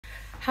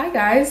Hi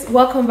guys,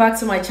 welcome back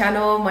to my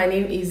channel. My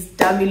name is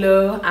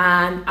Damilo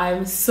and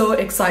I'm so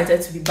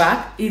excited to be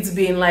back. It's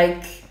been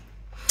like,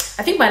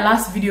 I think my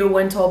last video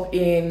went up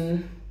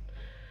in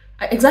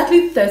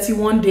exactly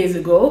 31 days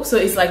ago, so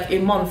it's like a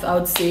month, I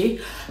would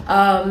say.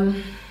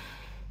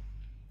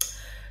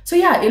 So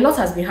yeah, a lot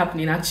has been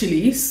happening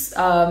actually.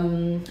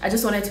 I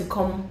just wanted to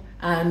come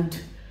and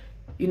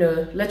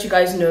let you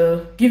guys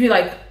know, give you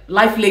like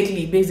life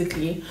lately,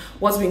 basically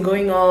what's been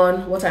going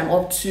on, what I'm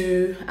up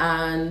to,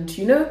 and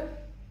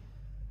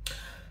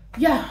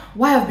yeah,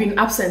 why I've been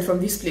absent from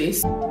this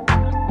place.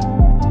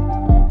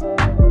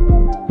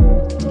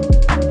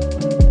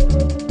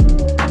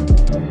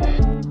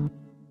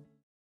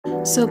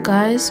 So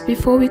guys,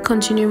 before we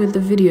continue with the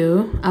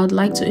video, I would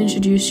like to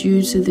introduce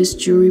you to this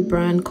jewelry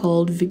brand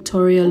called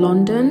Victoria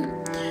London.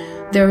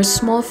 They're a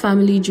small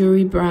family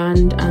jewelry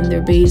brand and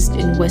they're based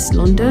in West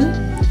London.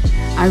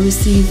 I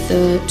received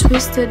the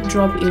twisted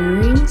drop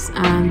earrings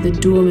and the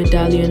dual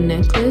medallion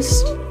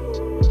necklace.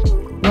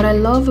 What I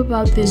love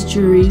about these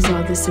jewelries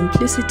are the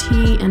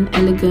simplicity and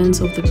elegance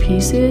of the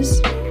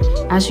pieces.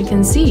 As you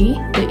can see,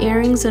 the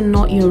earrings are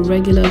not your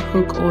regular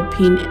hook or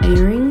pin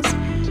earrings.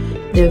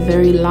 They're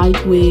very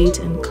lightweight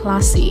and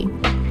classy.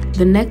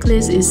 The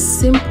necklace is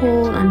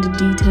simple and the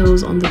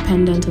details on the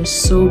pendant are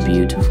so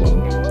beautiful.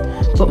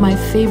 But my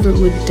favorite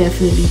would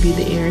definitely be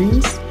the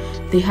earrings.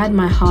 They had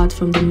my heart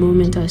from the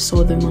moment I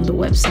saw them on the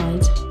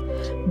website.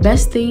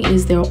 Best thing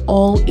is they're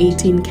all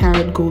 18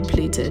 karat gold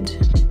plated.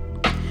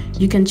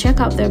 You can check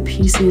out their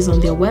pieces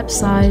on their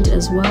website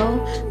as well.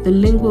 The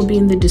link will be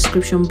in the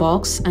description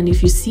box, and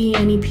if you see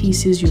any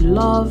pieces you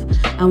love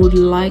and would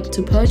like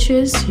to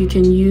purchase, you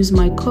can use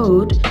my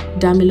code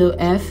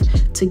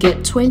DAMILOF to get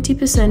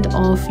 20%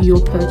 off your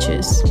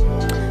purchase.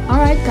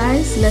 Alright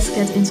guys, let's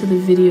get into the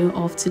video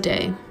of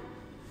today.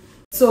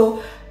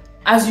 So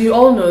as you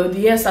all know, the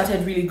year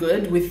started really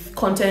good with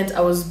content.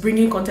 I was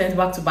bringing content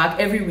back to back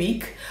every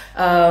week.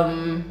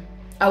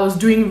 I was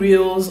doing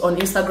reels on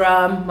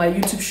Instagram, my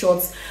YouTube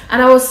shorts,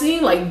 and I was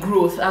seeing like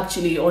growth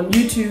actually on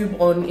YouTube,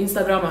 on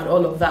Instagram, and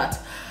all of that.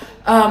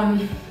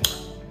 I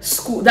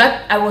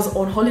was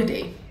on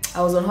holiday.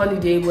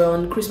 We're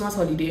on Christmas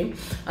holiday,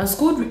 and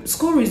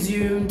school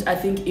resumed, I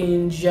think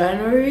on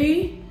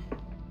January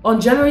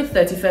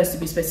 31st to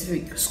be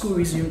specific. School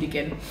resumed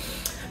again.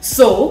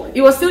 So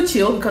it was still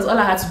chill because all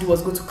I had to do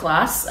was go to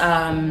class.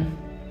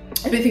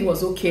 Everything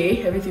was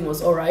okay, everything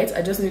was all right.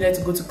 I just needed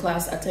to go to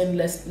class, attend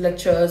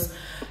lectures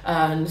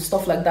and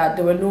stuff like that.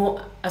 There were no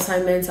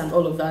assignments and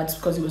all of that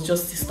because it was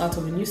just the start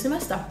of a new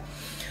semester.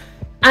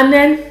 And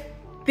then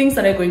things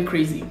started going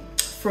crazy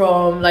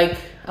from like,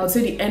 I would say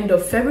the end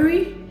of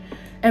February.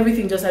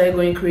 Everything just started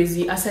going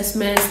crazy.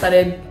 Assessments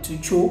started to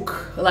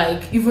choke.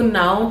 Like even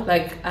now,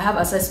 like I have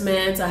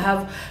assessments, I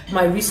have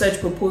my research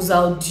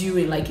proposal due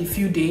in like a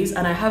few days,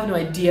 and I have no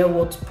idea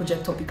what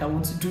project topic I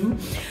want to do.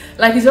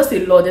 Like it's just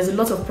a lot. There's a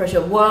lot of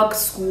pressure. Work,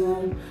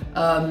 school,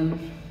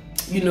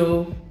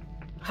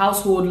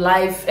 household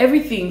life,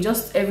 everything,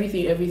 just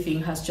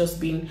everything has just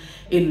been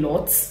a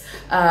lot.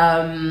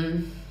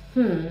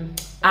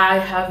 I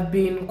have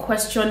been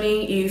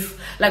questioning if,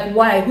 like,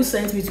 why, who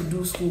sent me to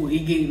do school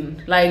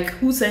again? Like,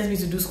 who sent me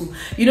to do school?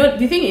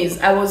 The thing is,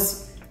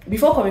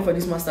 before coming for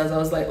this master's, I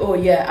was like, oh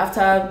yeah,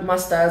 after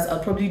master's, I'll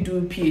probably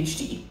do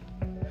PhD.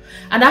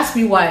 And ask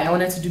me why I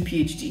wanted to do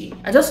PhD.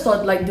 I just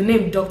thought like the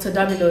name Dr.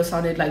 Damilo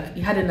sounded like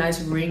it had a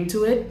nice ring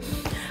to it.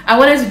 I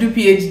wanted to do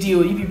PhD,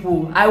 you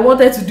people.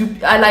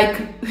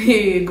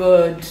 Hey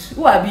God,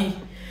 who I be?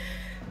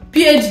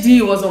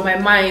 PhD was on my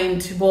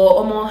mind, but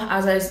almost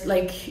as I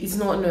like, it's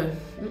not, no.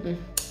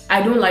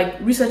 I don't like,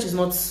 research is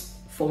not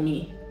for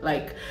me.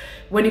 Like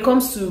when it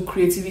comes to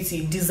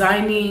creativity,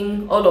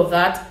 designing, all of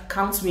that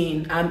counts me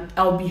in, and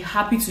I'll be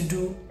happy to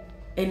do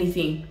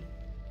anything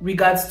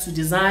regards to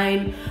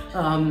design,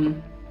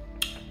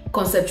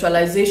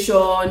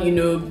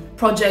 conceptualization,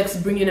 projects,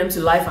 bringing them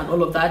to life and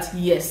all of that.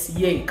 Yes,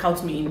 yeah, it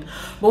counts me in.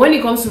 But when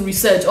it comes to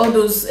research, all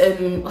those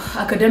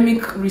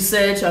academic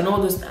research and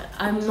all those,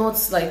 I'm not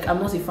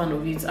a fan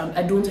of it.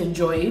 I don't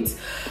enjoy it.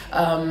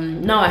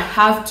 Now I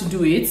have to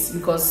do it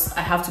because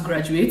I have to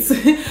graduate.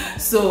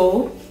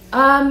 So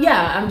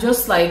yeah, I'm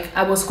just like,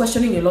 I was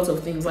questioning a lot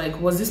of things,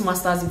 like, was this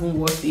master's even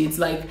worth it?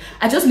 Like,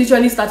 I just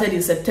literally started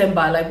in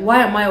September. Like,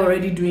 why am I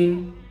already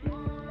doing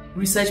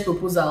research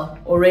proposal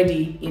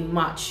already in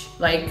March?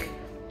 Like,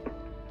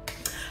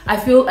 I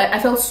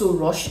felt so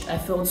rushed. I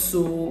feel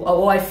so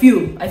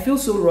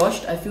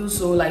rushed. I feel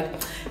so like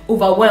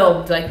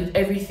overwhelmed, like with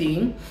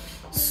everything.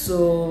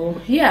 So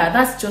yeah,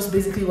 that's just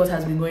basically what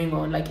has been going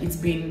on. Like, it's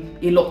been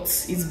a lot.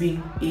 It's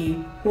been a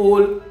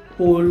whole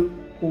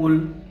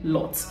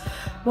lot.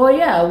 But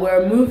yeah,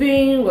 we're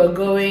moving, we're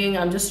going.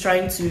 I'm just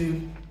trying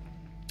to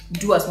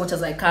do as much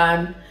as I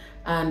can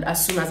and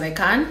as soon as I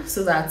can,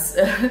 so that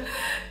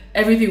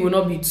everything will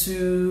not be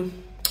too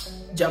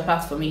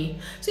jam-packed for me.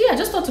 So yeah, I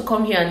just thought to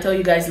come here and tell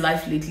you guys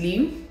life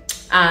lately.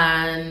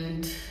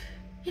 And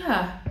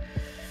yeah,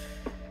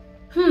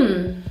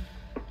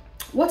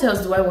 what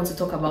else do I want to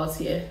talk about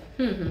here?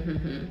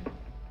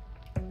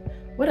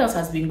 what else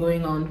has been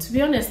going on? To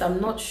be honest, I'm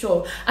not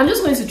sure. I'm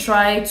just going to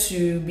try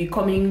to be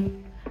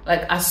coming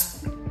like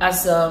as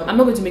I'm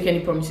not going to make any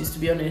promises, to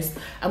be honest.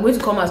 I'm going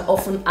to come as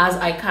often as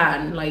I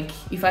can. Like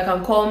if I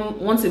can come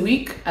once a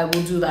week, I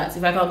will do that.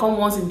 If I can come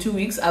once in 2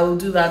 weeks, I will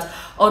do that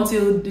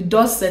until the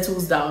dust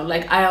settles down.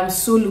 Like I am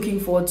so looking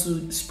forward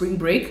to spring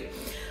break,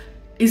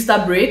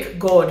 Easter break.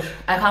 God,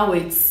 I can't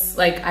wait.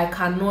 Like I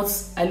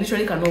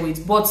literally cannot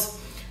wait. But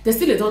there's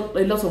still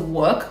a lot of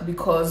work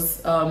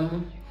because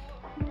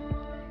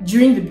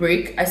during the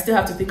break I still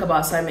have to think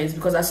about assignments,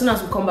 because as soon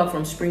as we come back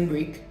from spring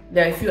break,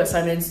 there are a few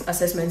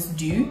assessments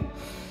due.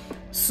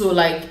 So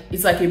like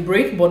it's like a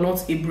break, but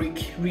not a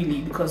break really,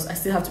 because I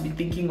still have to be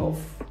thinking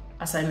of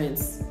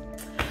assignments.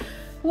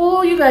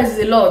 Well, you guys,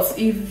 it's a lot.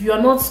 If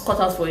you're not cut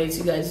out for it,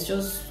 you guys,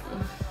 just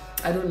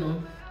I don't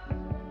know,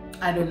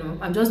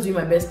 I'm just doing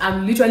my best.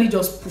 I'm literally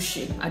just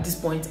pushing at this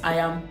point. I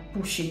am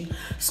pushing.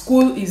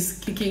 School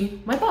is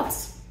kicking my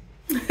butt.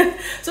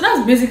 So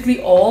that's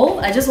basically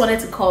all. I just wanted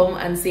to come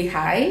and say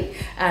hi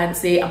and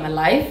say I'm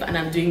alive and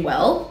I'm doing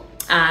well,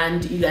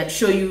 and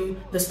show you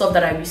the stuff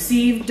that I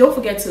received. Don't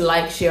forget to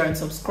like, share and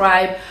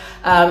subscribe.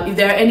 If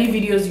there are any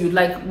videos you'd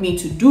like me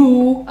to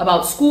do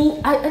about school,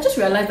 I just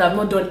realized that I've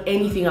not done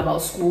anything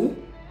about school.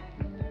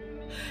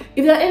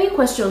 If there are any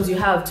questions you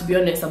have, to be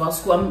honest, about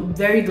school, I'm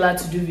very glad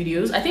to do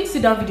videos. I think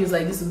sit down videos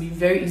like this will be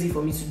very easy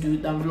for me to do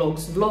than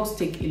vlogs. Vlogs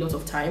take a lot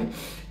of time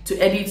to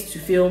edit, to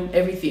film,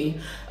 everything.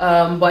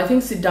 But I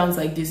think sit downs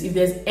like this, if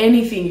there's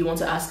anything you want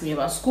to ask me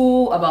about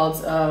school, about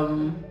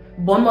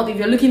Bournemouth, if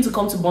you're looking to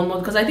come to Bournemouth,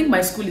 because I think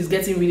my school is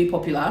getting really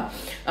popular.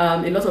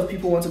 A lot of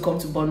people want to come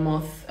to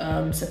Bournemouth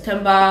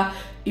September.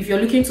 If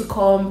you're looking to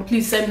come,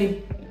 please send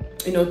me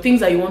things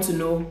that you want to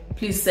know.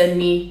 Please send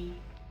me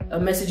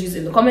messages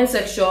in the comment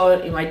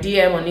section, in my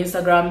DM on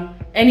Instagram,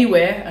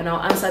 anywhere, and I'll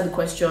answer the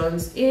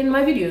questions in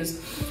my videos.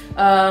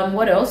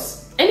 What else?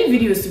 Any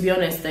videos, to be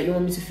honest, that you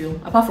want me to film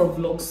apart from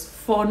vlogs.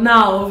 For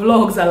now,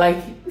 vlogs are like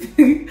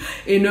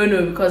a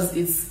no, because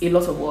it's a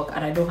lot of work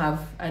and I don't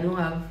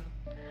have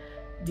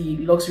the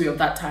luxury of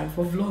that time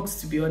for vlogs,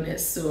 to be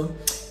honest. So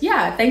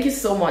yeah, thank you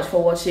so much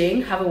for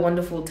watching. Have a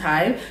wonderful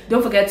time.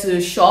 Don't forget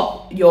to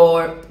shop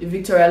your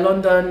Victoria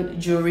London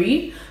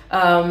jewelry.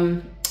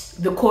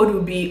 The code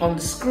will be on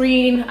the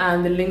screen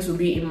and the links will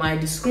be in my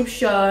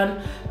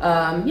description.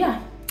 Yeah,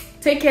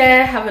 take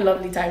care, have a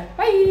lovely time.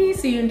 Bye,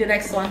 see you in the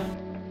next one.